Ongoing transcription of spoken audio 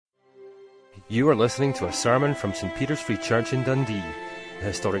You are listening to a sermon from St. Peter's Free Church in Dundee, the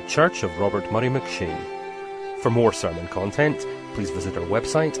historic church of Robert Murray McShane. For more sermon content, please visit our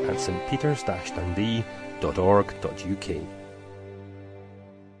website at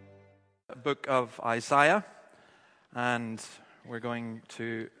stpeters-dundee.org.uk. Book of Isaiah, and we're going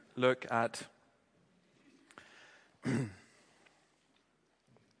to look at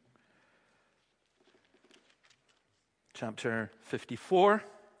chapter 54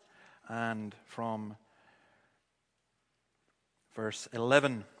 and from verse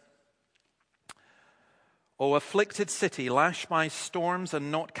 11. O afflicted city, lashed by storms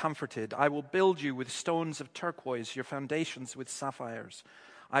and not comforted, I will build you with stones of turquoise, your foundations with sapphires.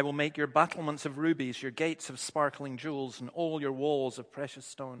 I will make your battlements of rubies, your gates of sparkling jewels, and all your walls of precious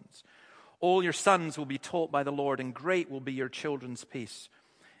stones. All your sons will be taught by the Lord, and great will be your children's peace.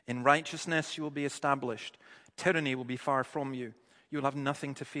 In righteousness you will be established. Tyranny will be far from you. You will have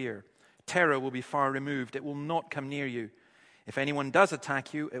nothing to fear. Terror will be far removed. It will not come near you. If anyone does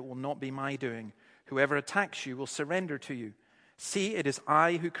attack you, it will not be my doing. Whoever attacks you will surrender to you. See, it is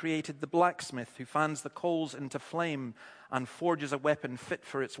I who created the blacksmith, who fans the coals into flame and forges a weapon fit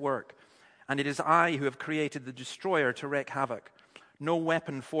for its work. And it is I who have created the destroyer to wreak havoc. No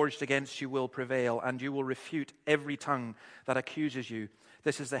weapon forged against you will prevail, and you will refute every tongue that accuses you.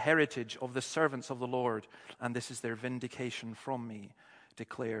 This is the heritage of the servants of the Lord, and this is their vindication from me,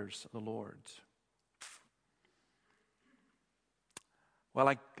 declares the Lord. Well,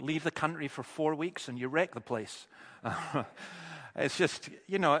 I leave the country for 4 weeks and you wreck the place. It's just,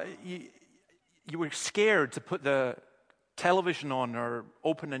 you were scared to put the television on or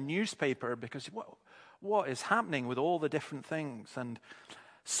open a newspaper because what is happening with all the different things? And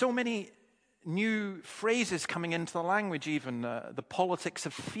so many new phrases coming into the language even, the politics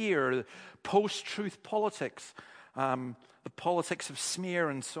of fear, post-truth politics, the politics of smear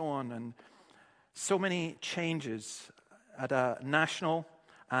and so on, and so many changes at a national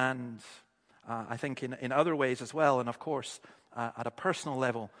and I think in other ways as well, and of course at a personal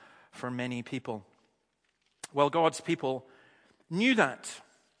level for many people. Well, God's people knew that,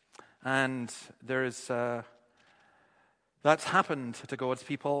 and that's happened to God's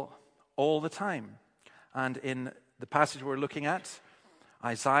people all the time. And in the passage we're looking at,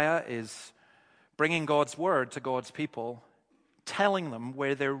 Isaiah is bringing God's word to God's people, telling them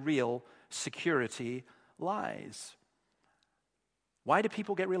where their real security lies. Why do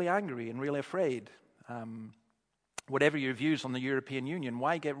people get really angry and really afraid? Whatever your views on the European Union,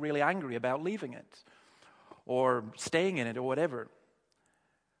 why get really angry about leaving it or staying in it or whatever?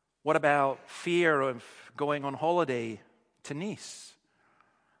 What about fear of going on holiday to Nice?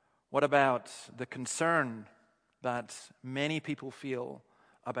 What about the concern that many people feel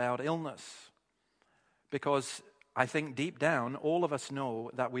about illness? Because I think deep down, all of us know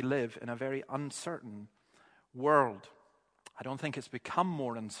that we live in a very uncertain world. I don't think it's become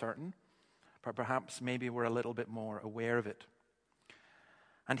more uncertain, but perhaps maybe we're a little bit more aware of it.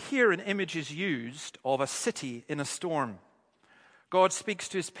 And here an image is used of a city in a storm. God speaks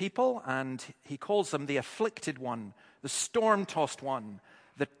to his people and he calls them the afflicted one, the storm-tossed one,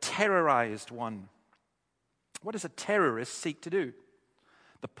 the terrorized one. What does a terrorist seek to do?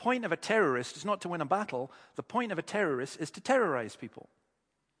 The point of a terrorist is not to win a battle. The point of a terrorist is to terrorize people.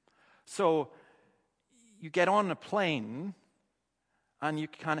 So you get on a plane and you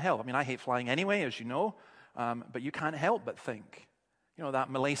can't help. I mean, I hate flying anyway, as you know, but you can't help but think. That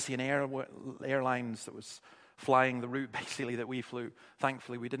Malaysian Airlines that was flying the route basically that we flew.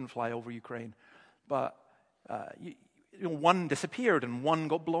 Thankfully, we didn't fly over Ukraine. But one disappeared and one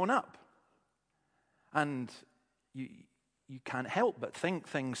got blown up. And you can't help but think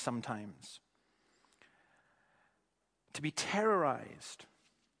things sometimes. To be terrorized.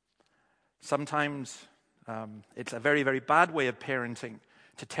 Sometimes it's a very, very bad way of parenting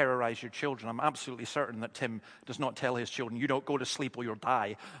to terrorize your children. I'm absolutely certain that Tim does not tell his children, "You don't go to sleep or you'll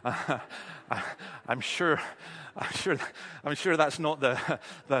die." I'm sure that's not the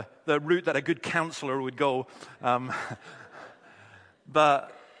route that a good counselor would go.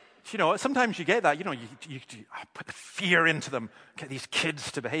 But sometimes you get that. You put the fear into them, get these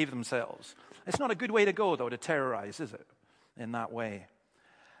kids to behave themselves. It's not a good way to go, though, to terrorize, is it? In that way,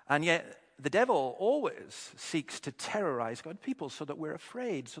 and yet the devil always seeks to terrorize God's people so that we're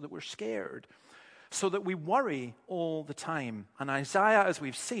afraid, so that we're scared, so that we worry all the time. And Isaiah, as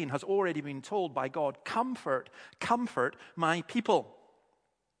we've seen, has already been told by God, comfort my people.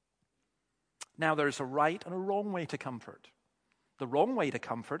 Now, there's a right and a wrong way to comfort. The wrong way to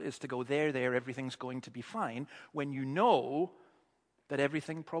comfort is to go, there, everything's going to be fine, when you know that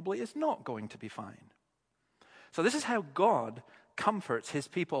everything probably is not going to be fine. So this is how God comforts his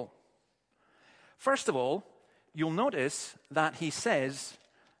people. First of all, you'll notice that he says,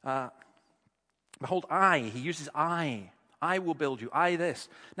 behold, he uses I will build you, I this.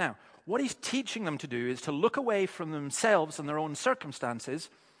 Now, what he's teaching them to do is to look away from themselves and their own circumstances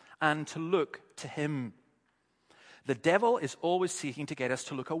and to look to him. The devil is always seeking to get us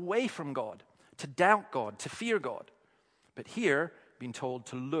to look away from God, to doubt God, to fear God. But here, being told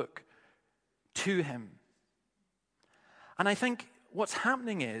to look to him. And I think what's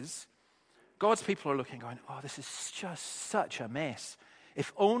happening is God's people are looking, going, oh, this is just such a mess.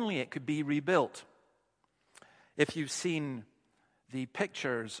 If only it could be rebuilt. If you've seen the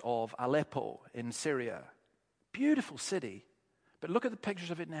pictures of Aleppo in Syria, beautiful city, but look at the pictures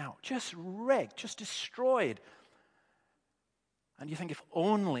of it now, just wrecked, just destroyed. And you think, if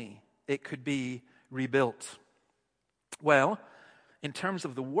only it could be rebuilt. Well, in terms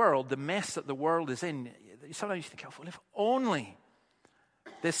of the world, the mess that the world is in, sometimes you think, well, if only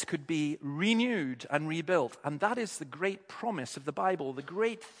this could be renewed and rebuilt. And that is the great promise of the Bible. The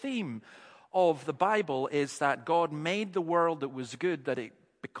great theme of the Bible is that God made the world that was good,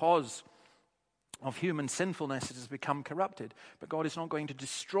 because of human sinfulness, it has become corrupted. But God is not going to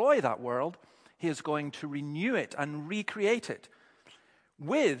destroy that world. He is going to renew it and recreate it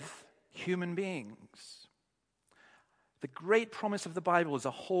with human beings. The great promise of the Bible is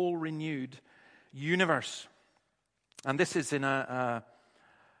a whole renewed universe. And this is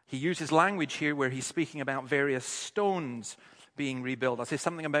he uses language here where he's speaking about various stones being rebuilt. I'll say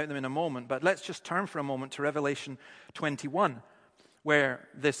something about them in a moment, but let's just turn for a moment to Revelation 21, where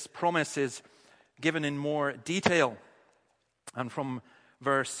this promise is given in more detail. And from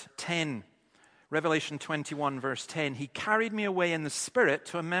verse 10, Revelation 21, verse 10, he carried me away in the Spirit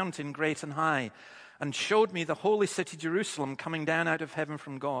to a mountain great and high, and showed me the holy city Jerusalem coming down out of heaven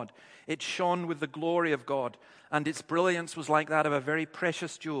from God. It shone with the glory of God, and its brilliance was like that of a very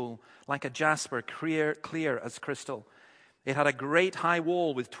precious jewel, like a jasper, clear as crystal. It had a great high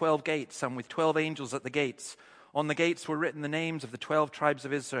wall with 12 gates, and with 12 angels at the gates. On the gates were written the names of the 12 tribes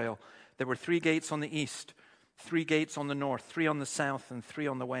of Israel. There were 3 gates on the east, 3 gates on the north, 3 on the south, and 3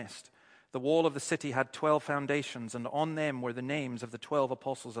 on the west. The wall of the city had 12 foundations, and on them were the names of the 12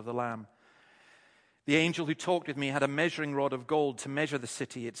 apostles of the Lamb. The angel who talked with me had a measuring rod of gold to measure the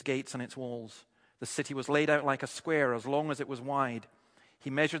city, its gates and its walls. The city was laid out like a square, as long as it was wide. He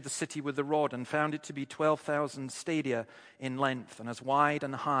measured the city with the rod and found it to be 12,000 stadia in length, and as wide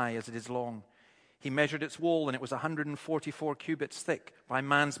and high as it is long. He measured its wall, and it was 144 cubits thick by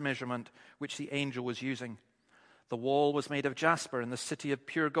man's measurement, which the angel was using. The wall was made of jasper, and the city of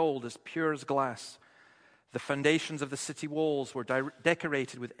pure gold, as pure as glass. The foundations of the city walls were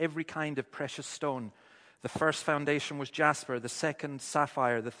decorated with every kind of precious stone. The first foundation was jasper, the second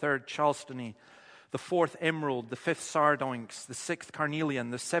sapphire, the third chalcedony, the fourth emerald, the fifth sardonyx, the sixth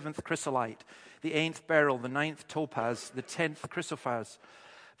carnelian, the seventh chrysolite, the 8th beryl, the 9th topaz, the 10th chrysoprase,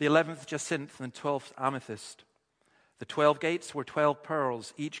 the 11th jacinth, and the 12th amethyst. The 12 gates were 12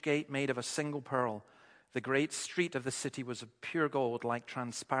 pearls, each gate made of a single pearl. The great street of the city was of pure gold, like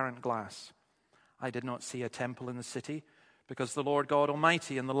transparent glass. I did not see a temple in the city, because the Lord God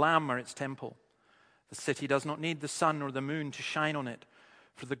Almighty and the Lamb are its temple. The city does not need the sun or the moon to shine on it,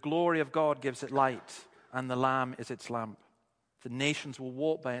 for the glory of God gives it light, and the Lamb is its lamp. The nations will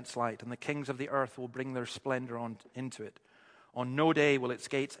walk by its light, and the kings of the earth will bring their splendor into it. On no day will its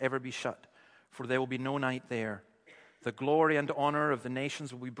gates ever be shut, for there will be no night there. The glory and honor of the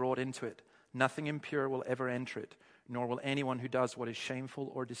nations will be brought into it. Nothing impure will ever enter it, nor will anyone who does what is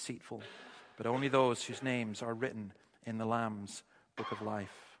shameful or deceitful, but only those whose names are written in the Lamb's book of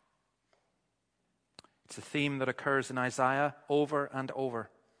life. It's a theme that occurs in Isaiah over and over.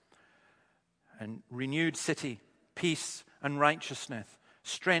 A renewed city, peace and righteousness,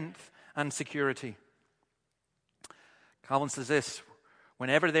 strength and security. Calvin says this,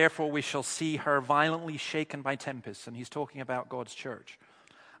 whenever therefore we shall see her violently shaken by tempests, and he's talking about God's church,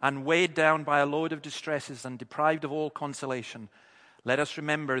 and weighed down by a load of distresses and deprived of all consolation, let us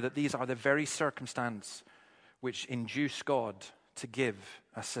remember that these are the very circumstances which induce God to give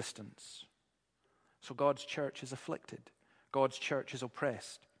assistance. So God's church is afflicted. God's church is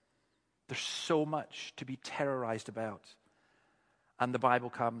oppressed. There's so much to be terrorized about. And the Bible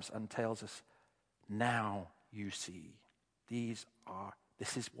comes and tells us, now you see. This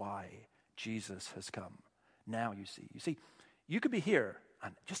is why Jesus has come. Now you see. You see, you could be here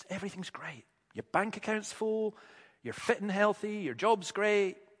and just everything's great. Your bank account's full. You're fit and healthy. Your job's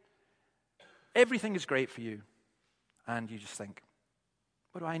great. Everything is great for you. And you just think,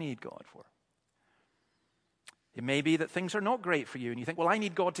 what do I need God for? It may be that things are not great for you, and you think, well, I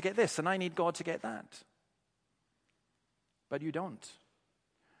need God to get this, and I need God to get that. But you don't.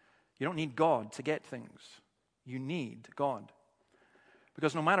 You don't need God to get things. You need God.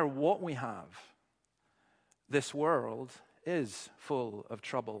 Because no matter what we have, this world is full of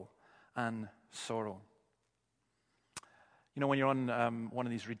trouble and sorrow. You know, when you're on one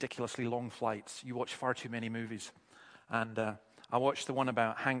of these ridiculously long flights, you watch far too many movies. And I watched the one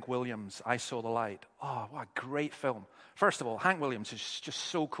about Hank Williams, I Saw the Light. Oh, what a great film. First of all, Hank Williams is just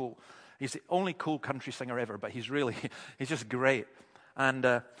so cool. He's the only cool country singer ever, but he's just great. And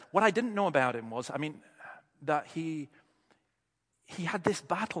what I didn't know about him was, that he had this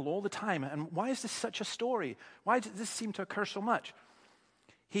battle all the time. And why is this such a story? Why does this seem to occur so much?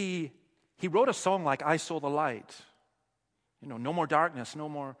 He wrote a song like I Saw the Light. You know, no more darkness, no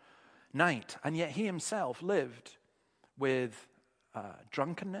more night. And yet he himself lived with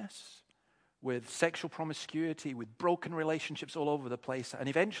drunkenness, with sexual promiscuity, with broken relationships all over the place, and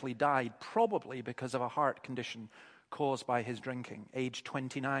eventually died probably because of a heart condition caused by his drinking, age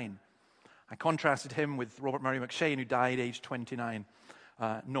 29. I contrasted him with Robert Murray McCheyne, who died age 29,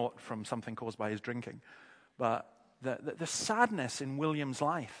 not from something caused by his drinking, but the sadness in William's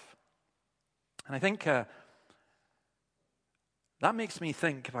life. And I think that makes me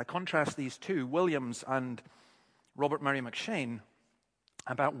think, if I contrast these two, Williams and Robert Murray McCheyne,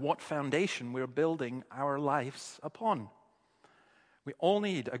 about what foundation we're building our lives upon. We all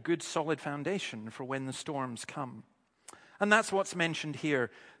need a good, solid foundation for when the storms come. And that's what's mentioned here,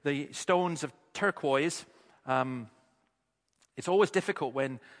 the stones of turquoise. It's always difficult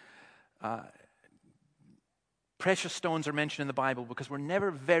when precious stones are mentioned in the Bible because we're never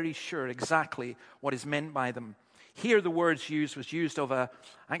very sure exactly what is meant by them. Here the words was used of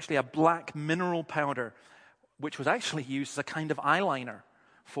actually a black mineral powder, which was actually used as a kind of eyeliner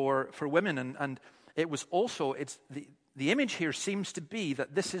for women. And it was also, the image here seems to be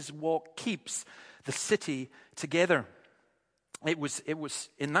that this is what keeps the city together. It was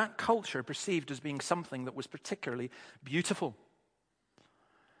in that culture perceived as being something that was particularly beautiful.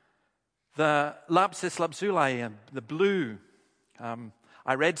 The lapis lazuli, the blue,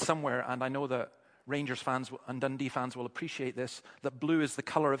 I read somewhere, and I know that Rangers fans and Dundee fans will appreciate this, that blue is the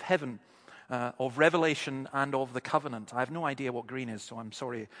color of heaven, of revelation and of the covenant. I have no idea what green is, so I'm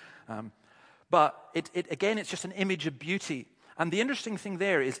sorry. But it's just an image of beauty. And the interesting thing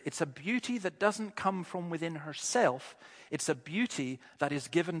there is it's a beauty that doesn't come from within herself. It's a beauty that is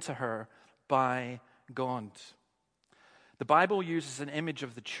given to her by God. The Bible uses an image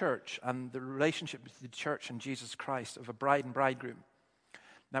of the church and the relationship between the church and Jesus Christ of a bride and bridegroom.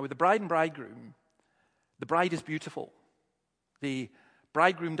 Now, with the bride and bridegroom, the bride is beautiful. The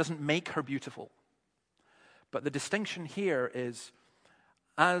bridegroom doesn't make her beautiful. But the distinction here is,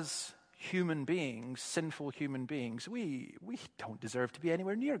 as human beings, sinful human beings, we don't deserve to be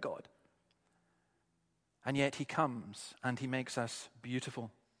anywhere near God. And yet he comes and he makes us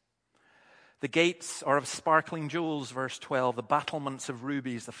beautiful. The gates are of sparkling jewels, verse 12, the battlements of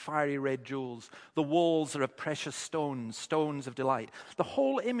rubies, the fiery red jewels. The walls are of precious stones, stones of delight. The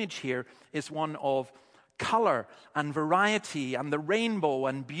whole image here is one of color and variety and the rainbow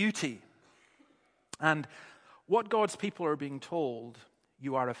and beauty. And what God's people are being told,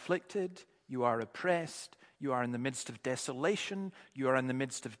 you are afflicted, you are oppressed, you are in the midst of desolation, you are in the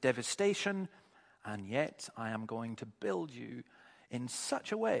midst of devastation, and yet I am going to build you in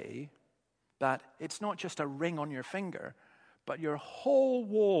such a way that it's not just a ring on your finger, but your whole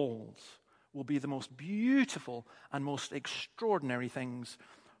walls will be the most beautiful and most extraordinary things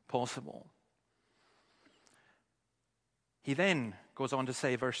possible. He then goes on to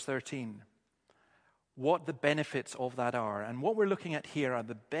say, verse 13, what the benefits of that are. And what we're looking at here are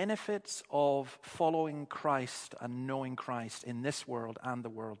the benefits of following Christ and knowing Christ in this world and the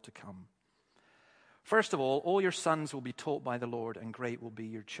world to come. First of all your sons will be taught by the Lord, and great will be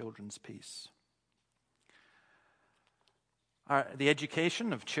your children's peace. The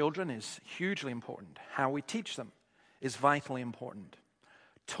education of children is hugely important. How we teach them is vitally important.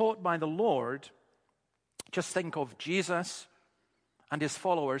 Taught by the Lord, just think of Jesus and his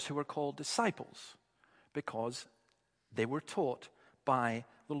followers who were called disciples because they were taught by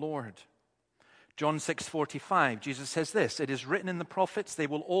the Lord. John 6:45, Jesus says this, it is written in the prophets, they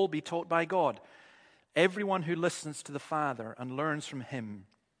will all be taught by God. Everyone who listens to the Father and learns from him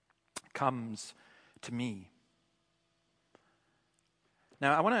comes to me.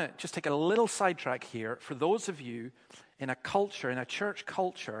 Now, I want to just take a little sidetrack here for those of you in a church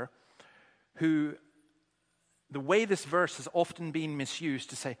culture, who the way this verse has often been misused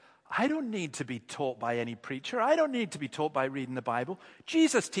to say, I don't need to be taught by any preacher. I don't need to be taught by reading the Bible.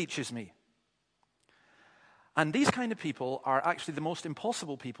 Jesus teaches me. And these kind of people are actually the most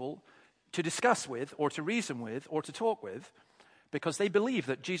impossible people to discuss with or to reason with or to talk with, because they believe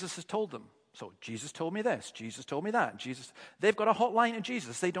that Jesus has told them. So Jesus told me this, Jesus told me that. They've got a hotline to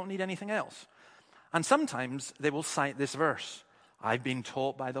Jesus. They don't need anything else. And sometimes they will cite this verse. I've been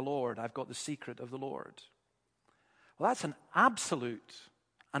taught by the Lord. I've got the secret of the Lord. Well, that's an absolute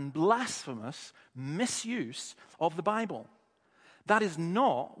and blasphemous misuse of the Bible. That is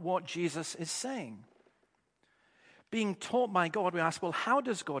not what Jesus is saying. Being taught by God, we ask, well, how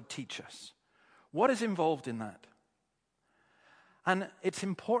does God teach us? What is involved in that? And it's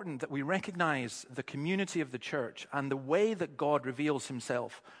important that we recognize the community of the church and the way that God reveals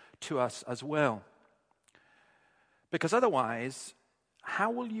himself to us as well. Because otherwise,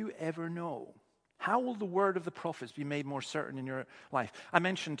 how will you ever know? How will the word of the prophets be made more certain in your life? I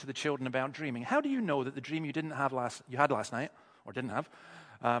mentioned to the children about dreaming. How do you know that the dream you had last night, or didn't have,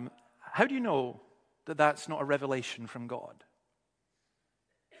 how do you know that that's not a revelation from God?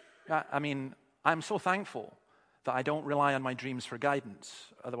 I mean, I'm so thankful that I don't rely on my dreams for guidance.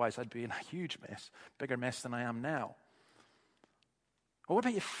 Otherwise, I'd be in a huge mess, bigger mess than I am now. Or what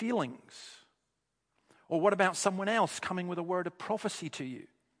about your feelings? Or what about someone else coming with a word of prophecy to you?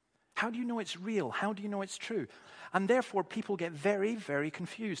 How do you know it's real? How do you know it's true? And therefore, people get very, very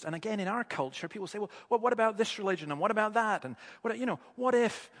confused. And again, in our culture, people say, well, what about this religion? And what about that? And what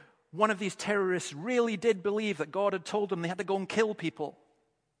if one of these terrorists really did believe that God had told them they had to go and kill people?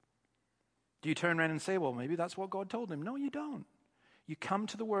 Do you turn around and say, well, maybe that's what God told them? No, you don't. You come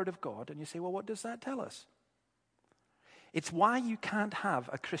to the Word of God and you say, well, what does that tell us? It's why you can't have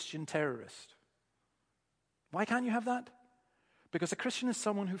a Christian terrorist. Why can't you have that? Because a Christian is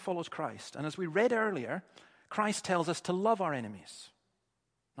someone who follows Christ. And as we read earlier, Christ tells us to love our enemies.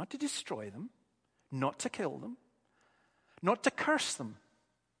 Not to destroy them, not to kill them, not to curse them,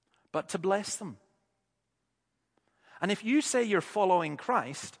 but to bless them. And if you say you're following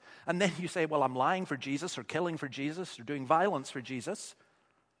Christ, and then you say, well, I'm lying for Jesus, or killing for Jesus, or doing violence for Jesus,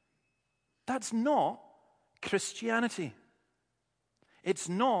 that's not Christianity. It's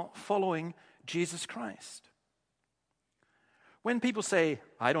not following Jesus Christ. When people say,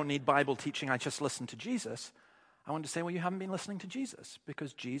 I don't need Bible teaching, I just listen to Jesus, I want to say, well, you haven't been listening to Jesus,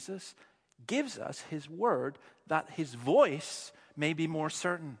 because Jesus gives us his word that his voice may be more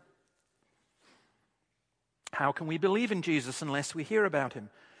certain. How can we believe in Jesus unless we hear about him?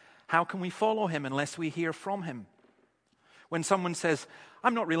 How can we follow him unless we hear from him? When someone says,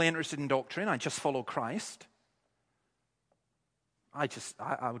 I'm not really interested in doctrine, I just follow Christ, I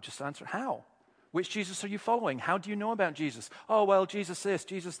would just answer, how? Which Jesus are you following? How do you know about Jesus? Oh, well, Jesus this,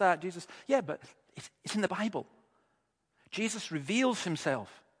 Jesus that, Jesus. Yeah, but it's in the Bible. Jesus reveals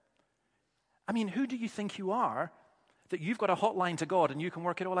himself. I mean, who do you think you are that you've got a hotline to God and you can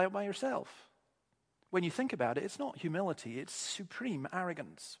work it all out by yourself? When you think about it, it's not humility, it's supreme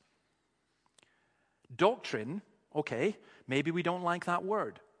arrogance. Doctrine, okay, maybe we don't like that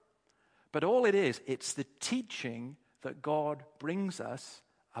word. But all it is, it's the teaching that God brings us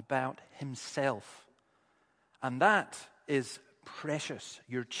about himself. And that is precious.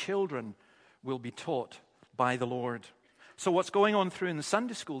 Your children will be taught by the Lord. So what's going on through in the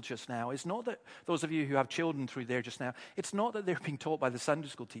Sunday school just now is not that, those of you who have children through there just now, it's not that they're being taught by the Sunday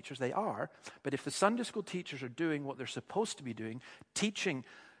school teachers. They are. But if the Sunday school teachers are doing what they're supposed to be doing, teaching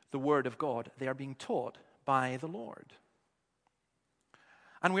the Word of God, they are being taught by the Lord.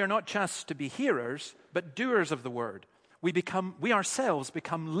 And we are not just to be hearers, but doers of the Word. We ourselves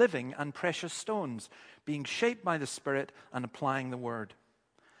become living and precious stones, being shaped by the Spirit and applying the Word.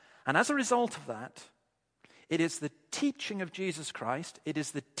 And as a result of that, it is the teaching of Jesus Christ, it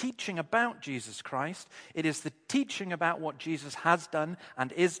is the teaching about Jesus Christ, it is the teaching about what Jesus has done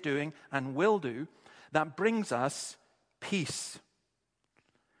and is doing and will do that brings us peace.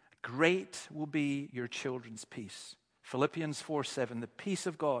 Great will be your children's peace. Philippians 4:7, the peace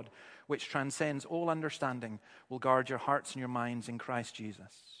of God, which transcends all understanding, will guard your hearts and your minds in Christ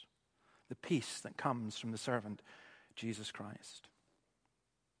Jesus. The peace that comes from the servant, Jesus Christ.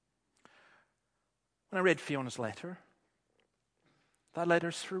 When I read Fiona's letter, that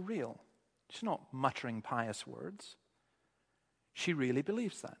letter's for real. She's not muttering pious words. She really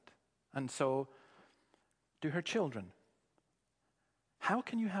believes that. And so do her children. How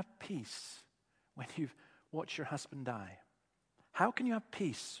can you have peace when you've watched your husband die? How can you have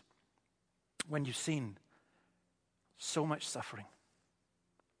peace when you've seen so much suffering?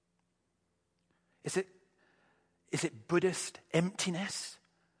 Is it Buddhist emptiness?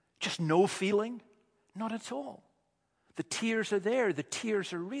 Just no feeling? Not at all. The tears are there. The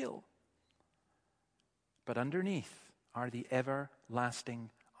tears are real. But underneath are the everlasting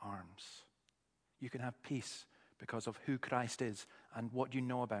arms. You can have peace because of who Christ is and what you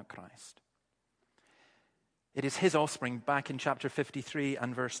know about Christ. It is his offspring, back in chapter 53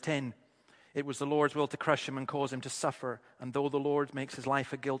 and verse 10. It was the Lord's will to crush him and cause him to suffer. And though the Lord makes his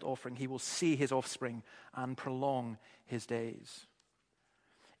life a guilt offering, he will see his offspring and prolong his days.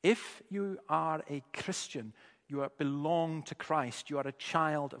 If you are a Christian, you belong to Christ. You are a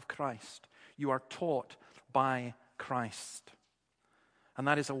child of Christ. You are taught by Christ. And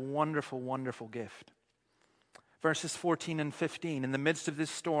that is a wonderful, wonderful gift. Verses 14 and 15, in the midst of this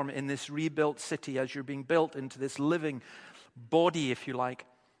storm, in this rebuilt city, as you're being built into this living body, if you like,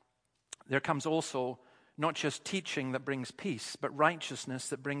 there comes also not just teaching that brings peace, but righteousness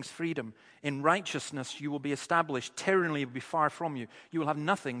that brings freedom. In righteousness you will be established. Tyranny will be far from you. You will have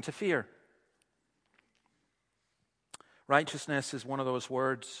nothing to fear. Righteousness is one of those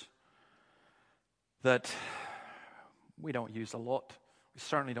words that we don't use a lot. We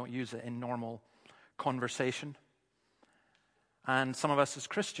certainly don't use it in normal conversation. And some of us as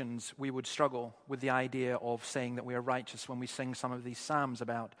Christians, we would struggle with the idea of saying that we are righteous when we sing some of these psalms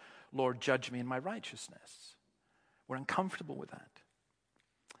about, Lord, judge me in my righteousness. We're uncomfortable with that.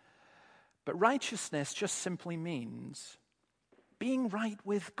 But righteousness just simply means being right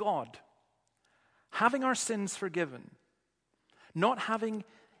with God, having our sins forgiven, not having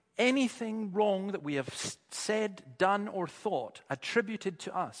anything wrong that we have said, done, or thought attributed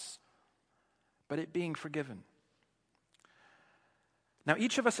to us, but it being forgiven. Now,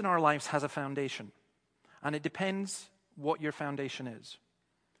 each of us in our lives has a foundation, and it depends what your foundation is.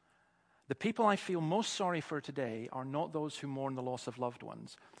 The people I feel most sorry for today are not those who mourn the loss of loved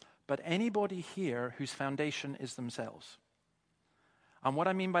ones, but anybody here whose foundation is themselves. And what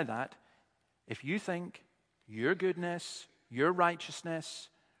I mean by that, if you think your goodness, your righteousness,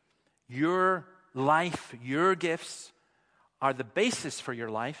 your life, your gifts are the basis for your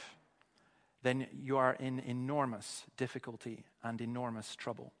life, then you are in enormous difficulty and enormous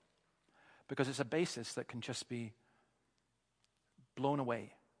trouble. Because it's a basis that can just be blown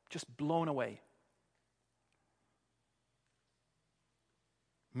away. Just blown away.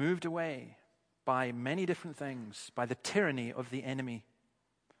 Moved away by many different things, by the tyranny of the enemy.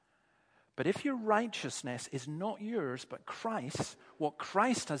 But if your righteousness is not yours, but Christ's, what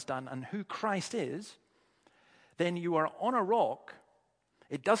Christ has done and who Christ is, then you are on a rock.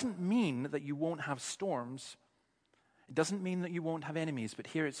 It doesn't mean that you won't have storms. It doesn't mean that you won't have enemies. But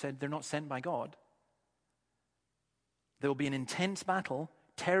here it said they're not sent by God. There will be an intense battle.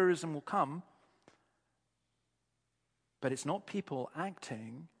 Terrorism will come. But it's not people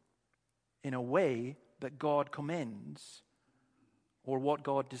acting in a way that God commends or what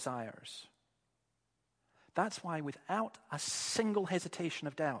God desires. That's why without a single hesitation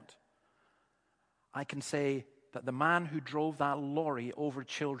of doubt, I can say that the man who drove that lorry over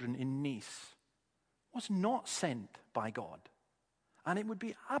children in Nice was not sent by God. And it would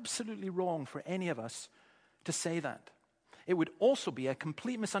be absolutely wrong for any of us to say that. It would also be a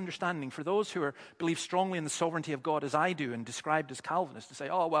complete misunderstanding for those who believe strongly in the sovereignty of God as I do and described as Calvinists to say,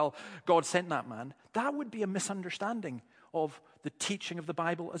 oh, well, God sent that man. That would be a misunderstanding of the teaching of the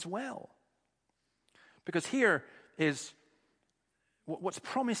Bible as well. Because here is, what's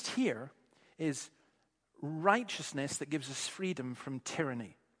promised here is righteousness that gives us freedom from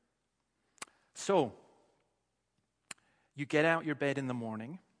tyranny. So, you get out your bed in the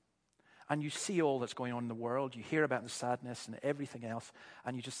morning, and you see all that's going on in the world. You hear about the sadness and everything else,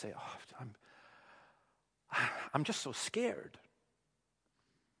 and you just say, oh, I'm just so scared.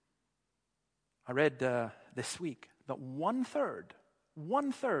 I read this week that one third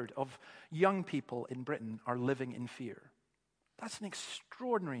of young people in Britain are living in fear. That's an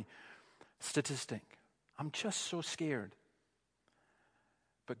extraordinary statistic. I'm just so scared.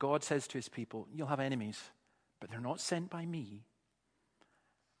 But God says to his people, you'll have enemies, but they're not sent by me,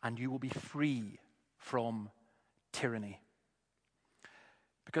 and you will be free from tyranny.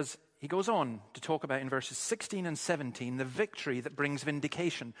 Because he goes on to talk about in verses 16 and 17 the victory that brings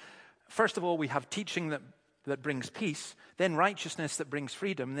vindication. First of all, we have teaching that brings peace, then righteousness that brings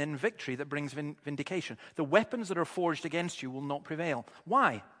freedom, then victory that brings vindication. The weapons that are forged against you will not prevail.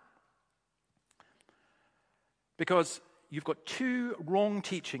 Why? Because you've got two wrong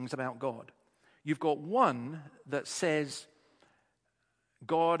teachings about God. You've got one that says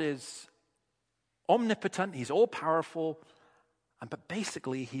God is omnipotent, he's all-powerful, but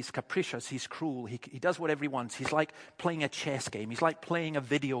basically he's capricious, he's cruel, he does whatever he wants. He's like playing a chess game, he's like playing a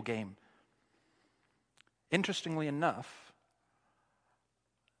video game. Interestingly enough,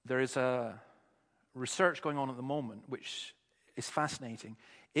 there is a research going on at the moment which is fascinating.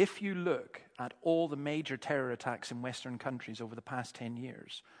 If you look at all the major terror attacks in Western countries over the past 10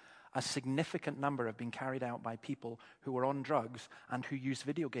 years, a significant number have been carried out by people who are on drugs and who use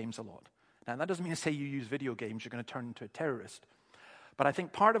video games a lot. Now, that doesn't mean to say you use video games, you're going to turn into a terrorist. But I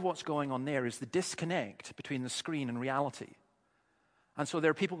think part of what's going on there is the disconnect between the screen and reality. And so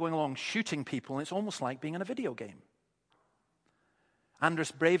there are people going along shooting people, and it's almost like being in a video game.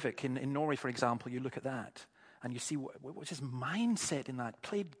 Anders Breivik in Norway, for example, you look at that, and you see what's his mindset in that.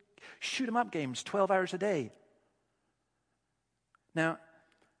 Played shoot-'em-up games 12 hours a day. Now,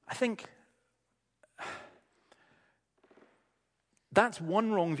 I think that's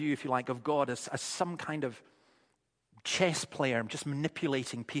one wrong view, if you like, of God as some kind of chess player just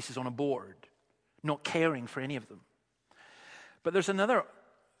manipulating pieces on a board, not caring for any of them. But there's another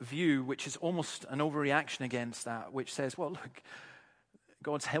view which is almost an overreaction against that, which says, well, look,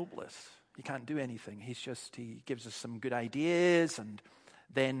 God's helpless. He can't do anything. He gives us some good ideas, and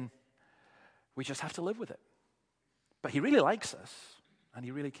then we just have to live with it. But he really likes us, and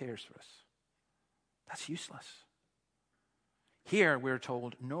he really cares for us. That's useless. Here we're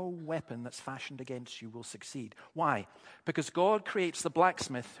told, no weapon that's fashioned against you will succeed. Why? Because God creates the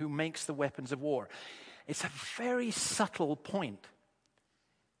blacksmith who makes the weapons of war. It's a very subtle point.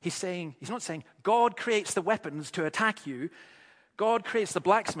 He's not saying, God creates the weapons to attack you. God creates the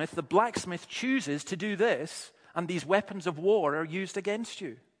blacksmith chooses to do this, and these weapons of war are used against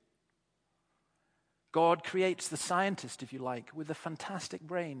you. God creates the scientist, if you like, with a fantastic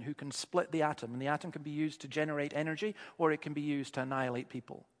brain who can split the atom, and the atom can be used to generate energy, or it can be used to annihilate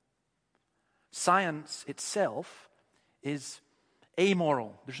people. Science itself is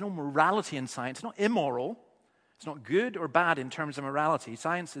amoral. There's no morality in science. It's not immoral. It's not good or bad in terms of morality.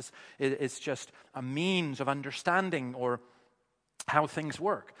 Science is just a means of understanding or how things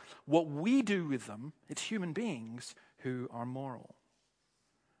work. What we do with them, it's human beings who are moral.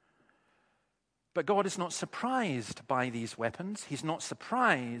 But God is not surprised by these weapons. He's not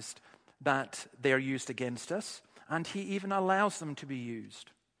surprised that they are used against us, and he even allows them to be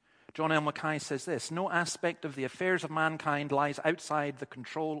used. John L. Mackay says this, no aspect of the affairs of mankind lies outside the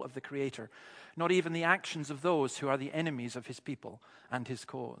control of the Creator, not even the actions of those who are the enemies of his people and his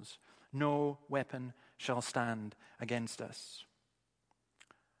cause. No weapon shall stand against us.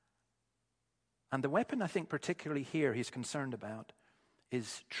 And the weapon I think particularly here he's concerned about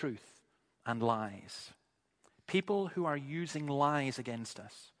is truth and lies. People who are using lies against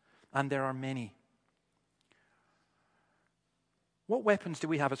us, and there are many. What weapons do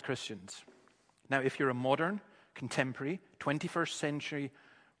we have as Christians? Now, if you're a modern, contemporary, 21st century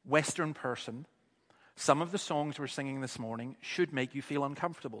Western person, some of the songs we're singing this morning should make you feel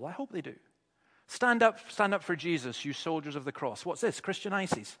uncomfortable. I hope they do. Stand up for Jesus, you soldiers of the cross. What's this? Christian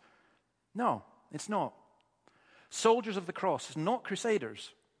ISIS? No, it's not. Soldiers of the cross is not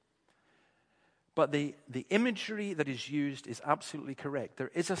crusaders. But the imagery that is used is absolutely correct. There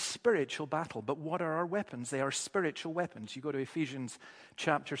is a spiritual battle, but what are our weapons? They are spiritual weapons. You go to Ephesians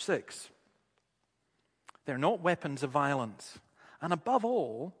chapter 6. They're not weapons of violence. And above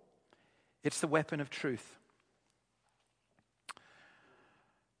all, it's the weapon of truth.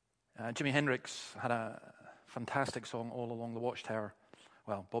 Jimi Hendrix had a fantastic song, All Along the Watchtower.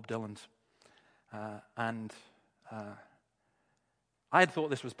 Well, Bob Dylan's. I had thought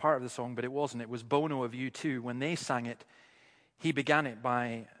this was part of the song, but it wasn't. It was Bono of U2. When they sang it, he began it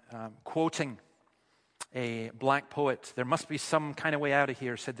by quoting a black poet. There must be some kind of way out of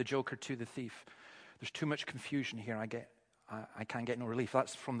here, said the joker to the thief. There's too much confusion here. I can't get no relief.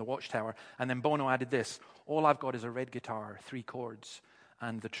 That's from the Watchtower. And then Bono added this, all I've got is a red guitar, 3 chords,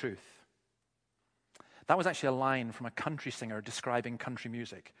 and the truth. That was actually a line from a country singer describing country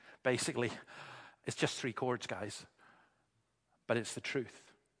music. Basically, it's just 3 chords, guys. But it's the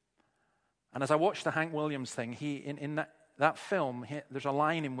truth. And as I watched the Hank Williams thing, in that film, there's a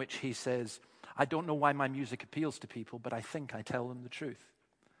line in which he says, I don't know why my music appeals to people, but I think I tell them the truth.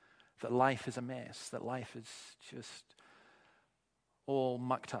 That life is a mess, that life is just all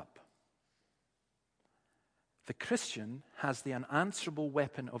mucked up. The Christian has the unanswerable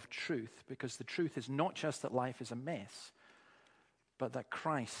weapon of truth, because the truth is not just that life is a mess, but that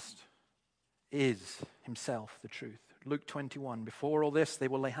Christ is himself the truth. Luke 21, before all this, they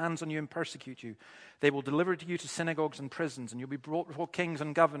will lay hands on you and persecute you. They will deliver you to synagogues and prisons, and you'll be brought before kings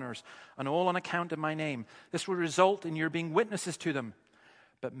and governors, and all on account of my name. This will result in your being witnesses to them.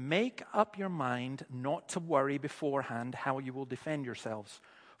 But make up your mind not to worry beforehand how you will defend yourselves.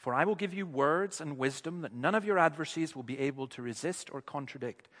 For I will give you words and wisdom that none of your adversaries will be able to resist or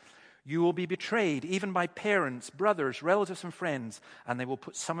contradict. You will be betrayed even by parents, brothers, relatives, and friends, and they will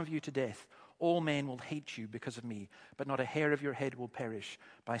put some of you to death. All men will hate you because of me, but not a hair of your head will perish.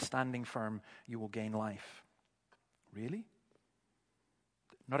 By standing firm, you will gain life. Really?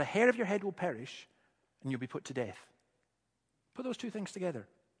 Not a hair of your head will perish, and you'll be put to death. Put those two things together.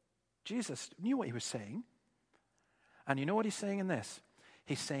 Jesus knew what he was saying. And you know what he's saying in this?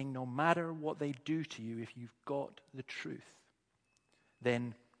 He's saying no matter what they do to you, if you've got the truth,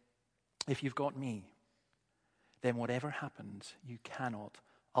 then if you've got me, then whatever happens, you cannot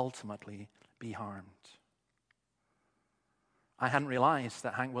ultimately be harmed. I hadn't realized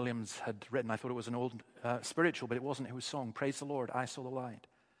that Hank Williams had written, I thought it was an old spiritual, but it wasn't. It was song, Praise the Lord, I saw the light.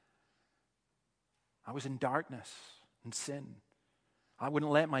 I was in darkness and sin. I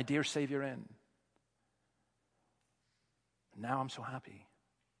wouldn't let my dear Savior in. Now I'm so happy.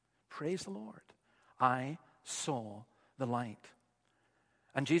 Praise the Lord. I saw the light.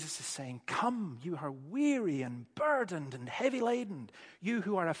 And Jesus is saying, come, you who are weary and burdened and heavy laden, you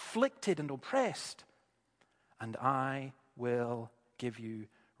who are afflicted and oppressed, and I will give you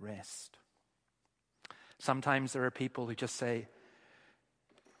rest. Sometimes there are people who just say,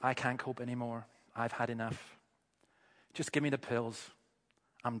 I can't cope anymore. I've had enough. Just give me the pills.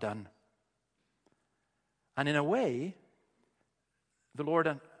 I'm done. And in a way, the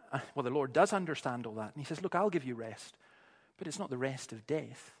Lord does understand all that. And he says, look, I'll give you rest. But it's not the rest of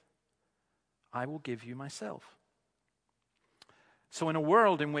death. I will give you myself. So in a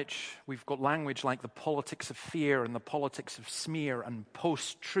world in which we've got language like the politics of fear and the politics of smear and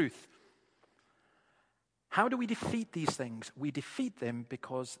post-truth, how do we defeat these things? We defeat them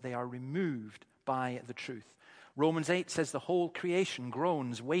because they are removed by the truth. Romans 8 says the whole creation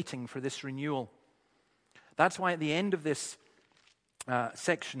groans waiting for this renewal. That's why at the end of this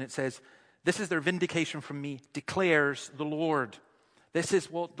section it says, this is their vindication from me, declares the Lord. This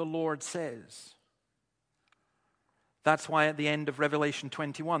is what the Lord says. That's why at the end of Revelation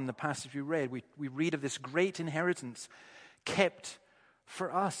 21, the passage we read, we read of this great inheritance kept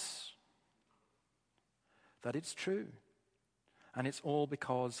for us. That it's true. And it's all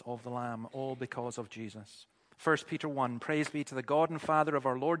because of the Lamb, all because of Jesus. 1 Peter 1, praise be to the God and Father of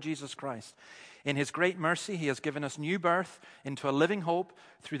our Lord Jesus Christ. In his great mercy, he has given us new birth into a living hope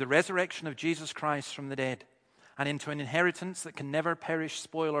through the resurrection of Jesus Christ from the dead, and into an inheritance that can never perish,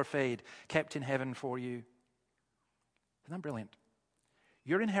 spoil, or fade, kept in heaven for you. Isn't that brilliant?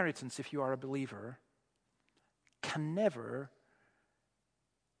 Your inheritance, if you are a believer, can never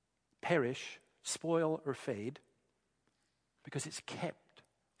perish, spoil, or fade because it's kept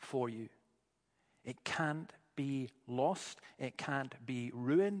for you. It can't be lost. It can't be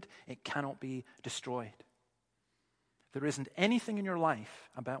ruined. It cannot be destroyed. There isn't anything in your life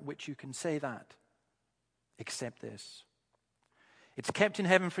about which you can say that except this. It's kept in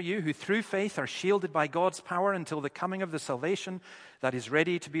heaven for you who through faith are shielded by God's power until the coming of the salvation that is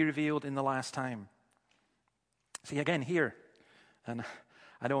ready to be revealed in the last time. See, again here, and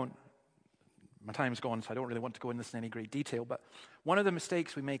my time's gone, so I don't really want to go into this in any great detail, but one of the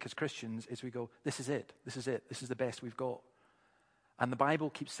mistakes we make as Christians is we go, this is it, this is the best we've got. And the Bible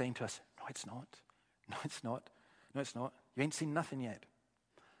keeps saying to us, no, it's not, no, it's not, no, it's not. You ain't seen nothing yet.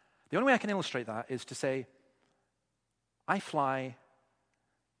 The only way I can illustrate that is to say, I fly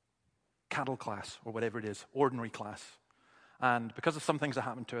cattle class, or whatever it is, ordinary class. And because of some things that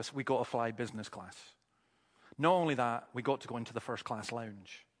happened to us, we got to fly business class. Not only that, we got to go into the first class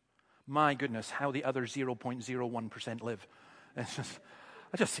lounge. My goodness, how the other 0.01% live. It's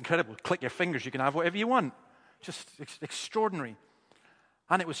just incredible. Click your fingers, you can have whatever you want. Just extraordinary.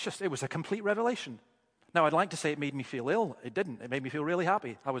 And it was a complete revelation. Now, I'd like to say it made me feel ill. It didn't. It made me feel really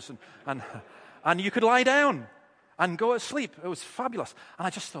happy. And you could lie down and go to sleep. It was fabulous. And I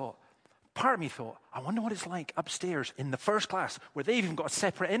just thought, part of me thought, I wonder what it's like upstairs in the first class where they've even got a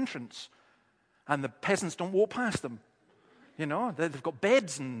separate entrance and the peasants don't walk past them. You know, they've got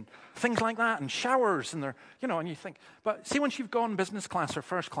beds and things like that and showers and and you think, but see, once you've gone business class or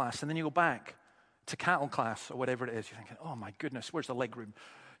first class and then you go back to cattle class or whatever it is, you're thinking, oh my goodness, where's the leg room?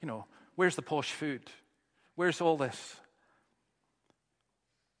 Where's the posh food? Where's all this?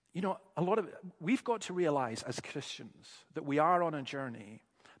 We've got to realize as Christians that we are on a journey,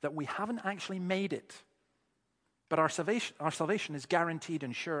 that we haven't actually made it. But our salvation is guaranteed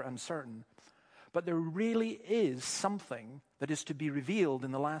and sure and certain. But there really is something that is to be revealed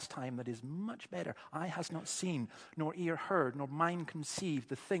in the last time that is much better. Eye has not seen, nor ear heard, nor mind conceived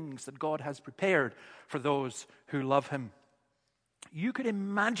the things that God has prepared for those who love him. You could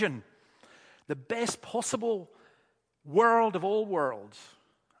imagine the best possible world of all worlds,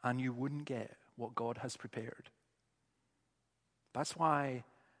 and you wouldn't get what God has prepared. That's why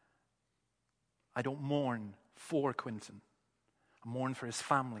I don't mourn for Quinton. I mourn for his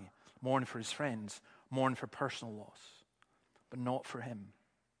family, mourn for his friends, mourn for personal loss, but not for him.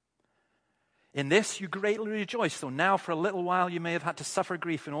 In this you greatly rejoice, though now for a little while you may have had to suffer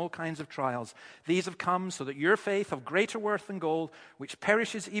grief in all kinds of trials. These have come so that your faith, of greater worth than gold, which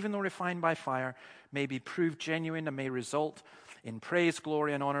perishes even though refined by fire, may be proved genuine and may result in praise,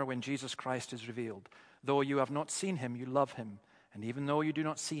 glory, and honor when Jesus Christ is revealed. Though you have not seen him, you love him. And even though you do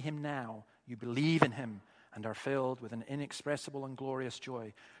not see him now, you believe in him and are filled with an inexpressible and glorious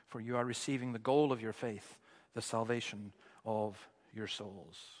joy, for you are receiving the goal of your faith, the salvation of your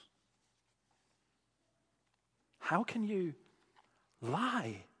souls. How can you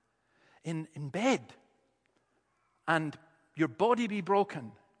lie in bed and your body be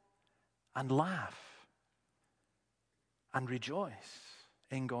broken and laugh and rejoice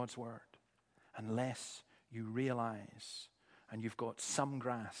in God's word unless you realize and you've got some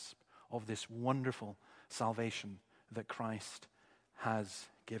grasp of this wonderful salvation that Christ has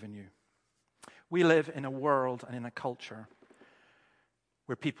given you? We live in a world and in a culture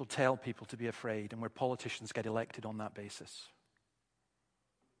where people tell people to be afraid and where politicians get elected on that basis.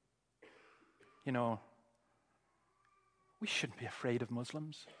 You know, we shouldn't be afraid of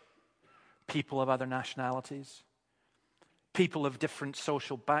Muslims, people of other nationalities, people of different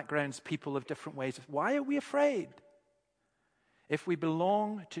social backgrounds, people of different ways. Why are we afraid? If we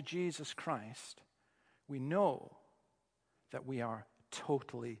belong to Jesus Christ, we know that we are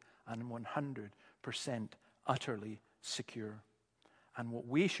totally and 100% utterly secure. And what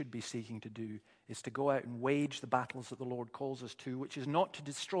we should be seeking to do is to go out and wage the battles that the Lord calls us to, which is not to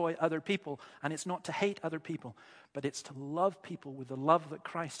destroy other people, and it's not to hate other people, but it's to love people with the love that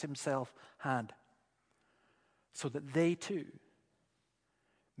Christ himself had, so that they too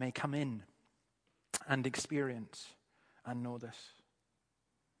may come in and experience and know this.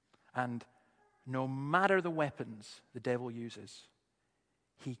 And no matter the weapons the devil uses,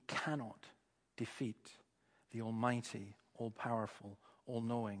 he cannot defeat the almighty, all-powerful,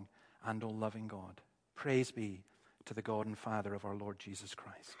 all-knowing, and all-loving God. Praise be to the God and Father of our Lord Jesus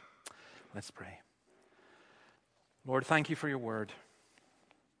Christ. Let's pray. Lord, thank you for your word.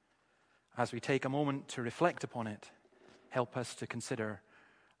 As we take a moment to reflect upon it, help us to consider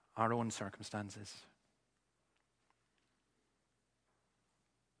our own circumstances.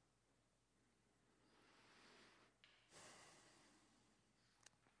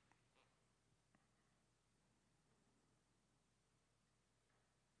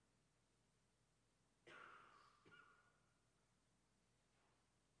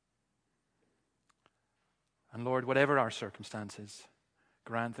 And Lord, whatever our circumstances,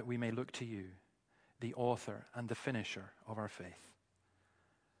 grant that we may look to you, the author and the finisher of our faith,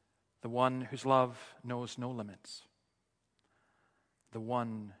 the one whose love knows no limits, the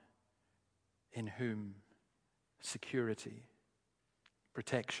one in whom security,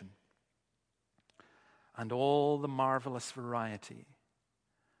 protection, and all the marvelous variety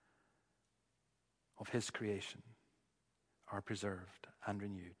of his creation are preserved and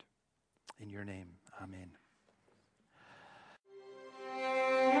renewed. In your name, amen.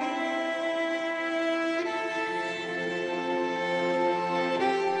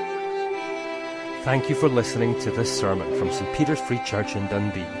 Thank you for listening to this sermon from St. Peter's Free Church in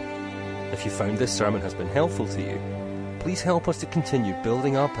Dundee. If you found this sermon has been helpful to you, please help us to continue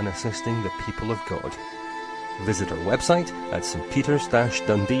building up and assisting the people of God. Visit our website at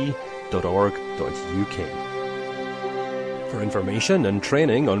stpeters-dundee.org.uk. For information and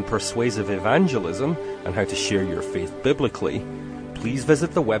training on persuasive evangelism and how to share your faith biblically, please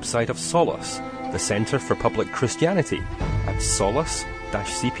visit the website of Solace, the Centre for Public Christianity, at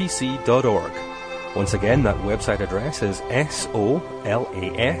solace-cpc.org. Once again, that website address is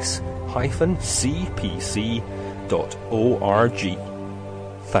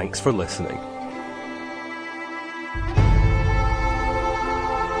solas-cpc.org. Thanks for listening.